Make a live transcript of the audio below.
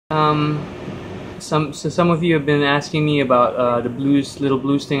Some of you have been asking me about the little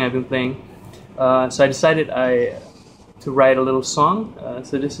blues thing I've been playing. So I decided to write a little song.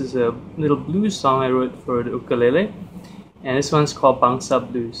 So this is a little blues song I wrote for the ukulele, and this one's called Bangsar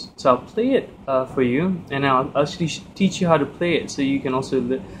Blues. So I'll play it for you, and I'll actually teach you how to play it, so you can also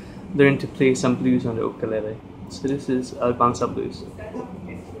learn to play some blues on the ukulele. So this is Bangsar Blues.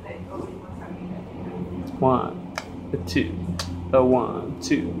 1, 2, 1,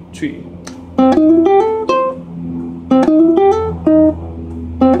 2, 3.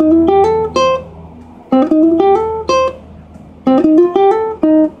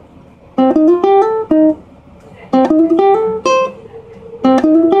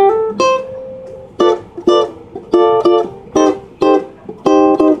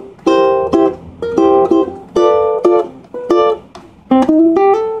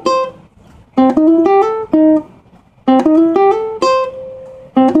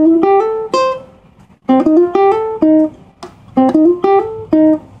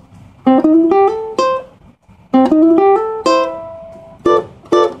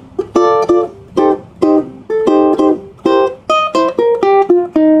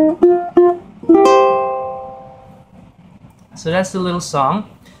 So that's the little song.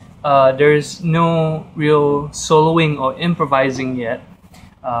 There's no real soloing or improvising yet,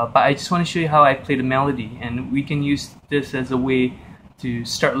 but I just want to show you how I play the melody, and we can use this as a way to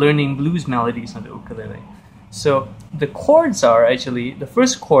start learning blues melodies on the ukulele. So the chords are actually, the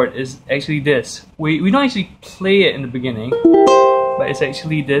first chord is actually this. We don't actually play it in the beginning, but it's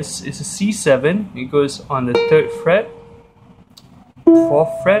actually this. It's a C7. It goes on the 3rd fret,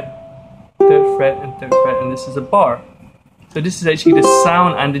 4th fret, 3rd fret, and 3rd fret, and this is a bar. So this is actually the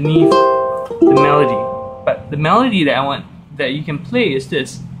sound underneath the melody. But the melody that I want that you can play is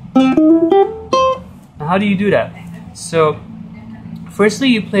this. Now how do you do that? So firstly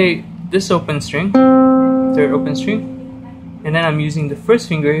you play this open string, 3rd open string, and then I'm using the 1st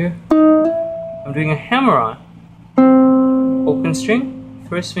finger here. I'm doing a hammer on. Open string,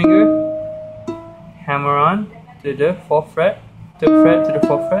 1st finger, hammer on to the 4th fret, 3rd fret to the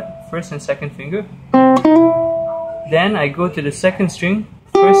 4th fret, 1st and 2nd finger. Then I go to the 2nd string,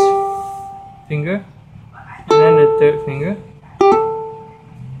 1st finger, and then the 3rd finger,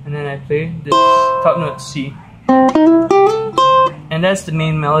 and then I play this top note C, and that's the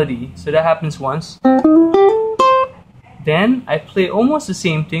main melody. So that happens once. Then I play almost the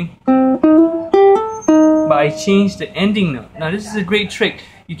same thing, but I change the ending note. Now this is a great trick.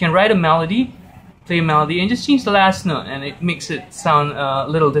 You can write a melody, play a melody, and just change the last note, and it makes it sound a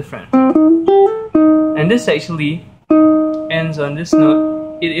little different. And this actually ends on this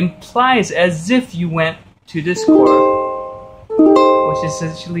note. It implies as if you went to this chord, which is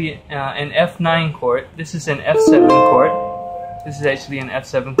actually an F9 chord. This is an F7 chord. This is actually an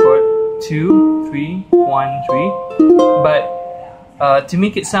F7 chord. 2, 3, 1, 3. But to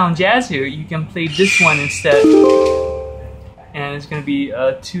make it sound jazzier, you can play this one instead, and it's going to be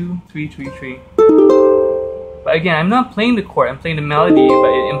 2, 3, 3, 3. But again, I'm not playing the chord, I'm playing the melody,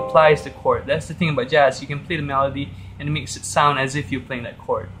 but it implies the chord. That's the thing about jazz. You can play the melody and it makes it sound as if you're playing that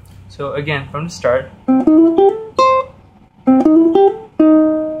chord. So again, from the start.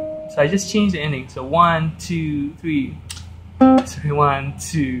 So I just changed the ending. So 1, 2, 3. Sorry, 1,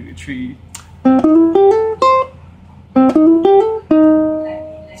 2, 3.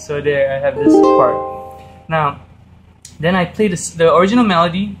 So there I have this part. Now, then I play the original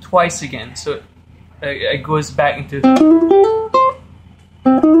melody twice again. So it goes back into.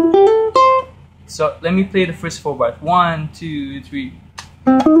 So let me play the first 4 bars. 1, 2, 3.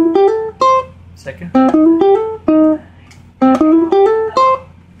 Second.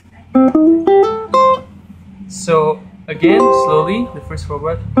 So again, slowly, the first 4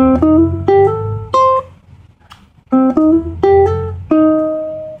 bars.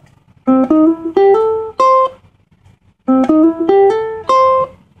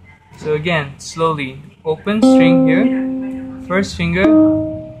 So again, slowly, open string here, 1st finger,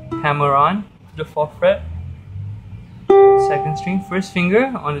 hammer on to the 4th fret, 2nd string, 1st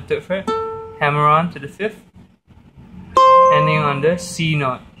finger on the 3rd fret, hammer on to the 5th, ending on the C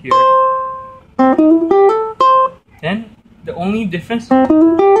note here. Then the only difference,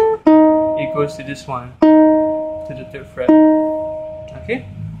 it goes to this one, to the 3rd fret. Okay?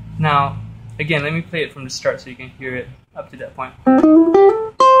 Now, again, let me play it from the start so you can hear it up to that point.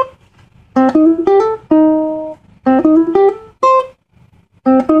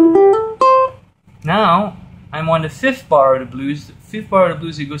 Now, I'm on the 5th bar of the blues. The 5th bar of the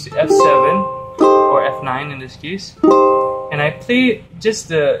blues, it goes to F7, or F9 in this case. And I play just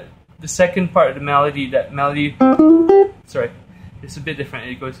the second part of the melody, it's a bit different.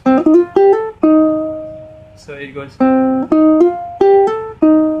 It goes, so it goes,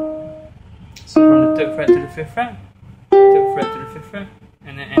 so from the 3rd fret to the 5th fret, 3rd fret to the 5th fret,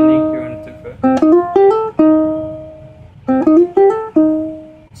 and then ending here on the 3rd fret.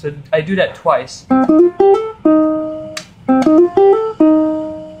 So I do that twice.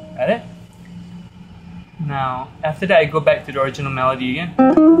 Got it? Now, after that I go back to the original melody again.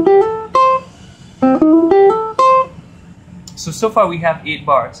 So far we have 8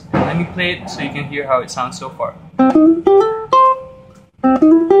 bars. Let me play it so you can hear how it sounds so far.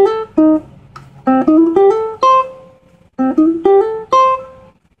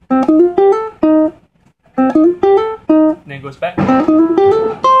 Then it goes back.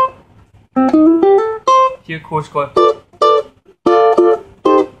 Here chords chord.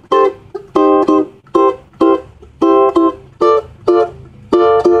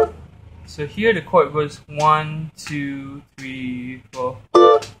 So here the chord goes 1, 2, 3, 4.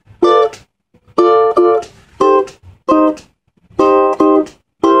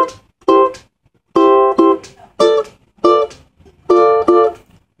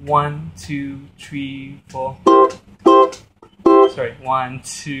 One, two, three, four. Sorry, 1,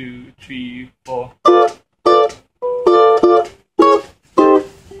 2, 3, 4.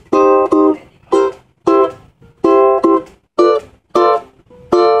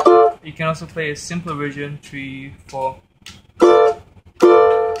 You can also play a simpler version, 3, 4.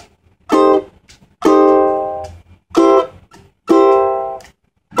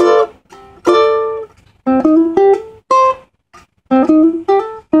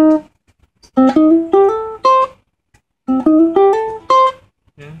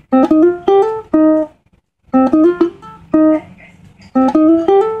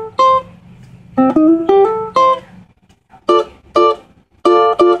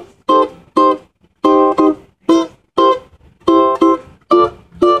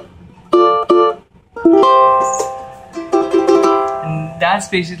 That's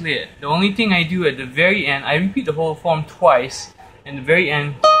basically it. The only thing I do at the very end, I repeat the whole form twice, and the very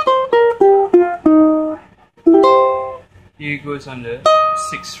end, here it goes on the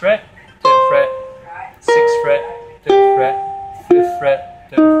 6th fret, 3rd fret, 6th fret, 3rd fret, 5th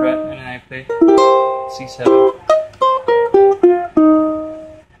fret, 3rd fret, and then I play C7.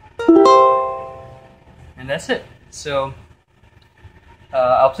 And that's it. So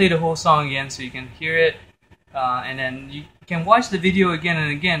I'll play the whole song again so you can hear it. And then you can watch the video again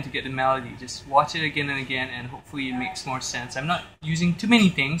and again to get the melody. Just watch it again and again, and hopefully it makes more sense. I'm not using too many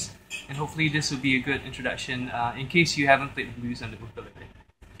things, and hopefully this will be a good introduction in case you haven't played the blues on the ukulele.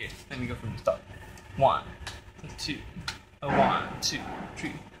 Okay, let me go from the top. 1, 2, 1, 2,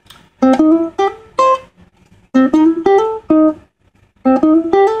 3.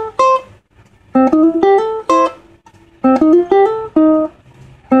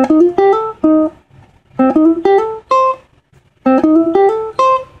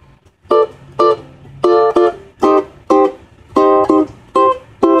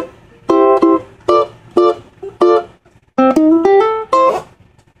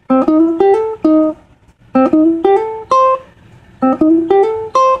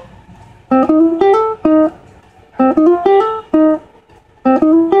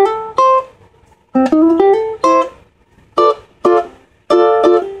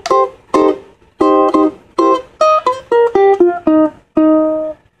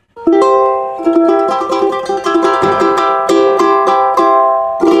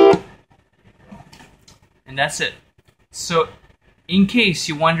 And that's it. So in case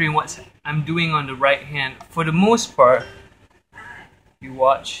you're wondering what I'm doing on the right hand, for the most part, you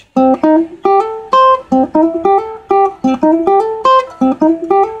watch.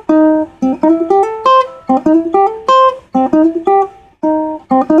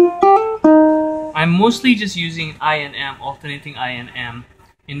 I'm mostly just using I and M, alternating I and M,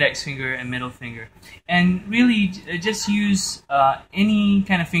 index finger and middle finger. And really just use any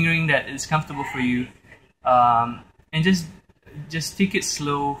kind of fingering that is comfortable for you. And just take it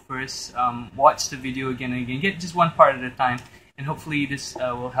slow first. Watch the video again and again. Get just one part at a time, and hopefully this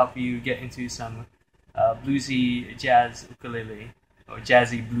will help you get into some bluesy jazz ukulele or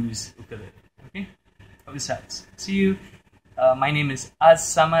jazzy blues ukulele. Okay, hope this helps. See you. My name is Az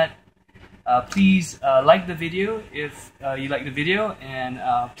Samad. Please like the video if you like the video, and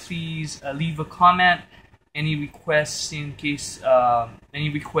please leave a comment. Any requests in case,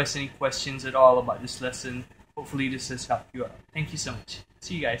 any questions at all about this lesson. Hopefully this has helped you out. Thank you so much.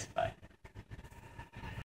 See you guys. Bye.